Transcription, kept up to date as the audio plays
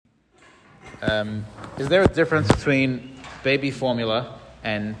Is there a difference between baby formula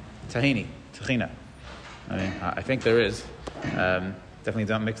and tahini, tahina? I think there is. Definitely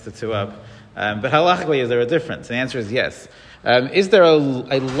don't mix the two up. But halachically, is there a difference? The answer is yes. Is there a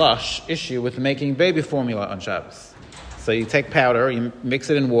lush issue with making baby formula on Shabbos? So you take powder, you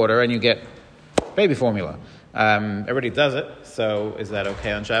mix it in water, and you get baby formula. Everybody does it, so is that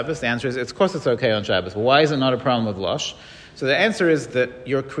okay on Shabbos? The answer is, of course it's okay on Shabbos. Why is it not a problem with lush? So the answer is that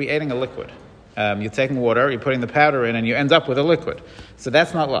you're creating a liquid. You're taking water, you're putting the powder in, and you end up with a liquid. So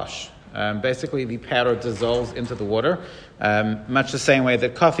that's not lush. Basically, the powder dissolves into the water, much the same way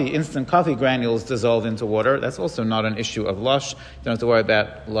that instant coffee granules dissolve into water. That's also not an issue of lush. You don't have to worry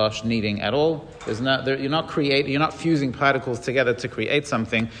about lush kneading at all. You're not fusing particles together to create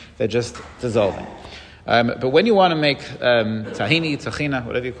something. They're just dissolving. But when you want to make tahini, tahina,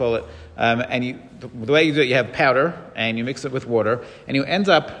 whatever you call it, the way you do it, you have powder and you mix it with water, and you end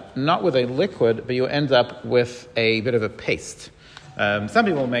up not with a liquid, but you end up with a bit of a paste. Some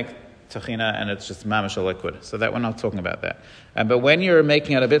people make tahina and it's just mamash a liquid, so that we're not talking about that. But when you're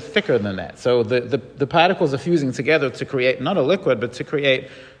making it a bit thicker than that, so the particles are fusing together to create not a liquid, but to create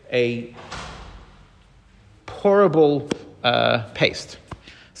a pourable paste.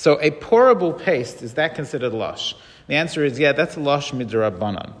 So a pourable paste, is that considered lush? The answer is, yeah, that's lush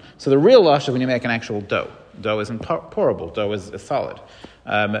midrabanan. So the real lush is when you make an actual dough. Dough isn't pourable. Dough is solid.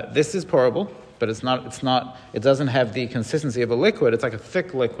 This is pourable, but it doesn't have the consistency of a liquid. It's like a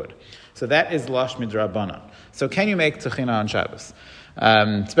thick liquid. So that is lush midrabanan. So can you make tahina on Shabbos?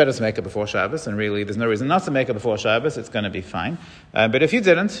 It's better to make it before Shabbos, and really there's no reason not to make it before Shabbos. It's going to be fine. But if you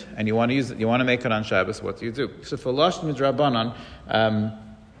didn't, and you want to make it on Shabbos, what do you do? So for lush midrabanan,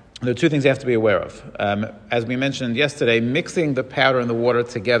 there are two things you have to be aware of. As we mentioned yesterday, mixing the powder and the water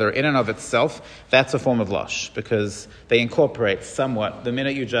together in and of itself, that's a form of lush, because they incorporate somewhat. The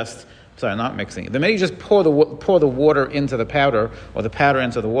minute you just pour the water into the powder, or the powder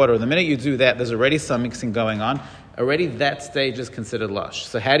into the water, the minute you do that, there's already some mixing going on. Already that stage is considered lush.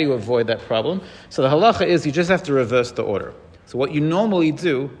 So how do you avoid that problem? So the halacha is you just have to reverse the order. So what you normally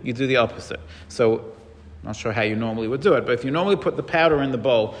do, you do the opposite. So not sure how you normally would do it, but if you normally put the powder in the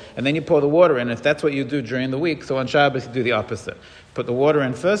bowl and then you pour the water in, if that's what you do during the week, so on Shabbos you do the opposite. Put the water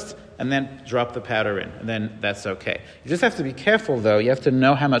in first and then drop the powder in, and then that's okay. You just have to be careful though, you have to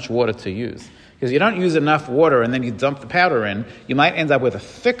know how much water to use. Because you don't use enough water and then you dump the powder in, you might end up with a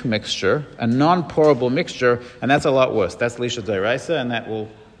thick mixture, a non-pourable mixture, and that's a lot worse. That's lisha d'oraisa, and that we'll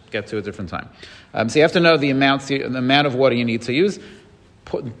get to a different time. So you have to know the amount of water you need to use.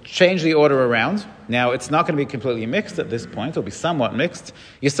 Change the order around. Now, it's not going to be completely mixed at this point. It'll be somewhat mixed.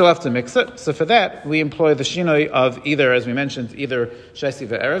 You still have to mix it. So for that, we employ the shinoi of either, as we mentioned, either shesi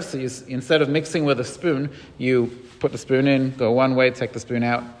ve'erev. So instead of mixing with a spoon, you put the spoon in, go one way, take the spoon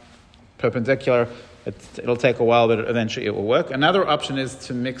out, perpendicular. It'll take a while, but eventually it will work. Another option is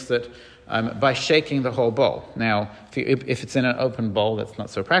to mix it by shaking the whole bowl. Now, if it's in an open bowl, that's not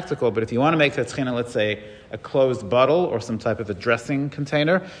so practical, but if you want to make tahina, let's say, a closed bottle or some type of a dressing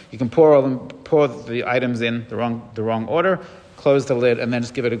container, you can pour the items in the wrong order, close the lid, and then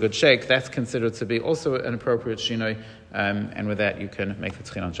just give it a good shake. That's considered to be also an appropriate shinoi, and with that you can make the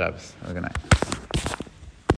tahina on Shabbos. Have a good night.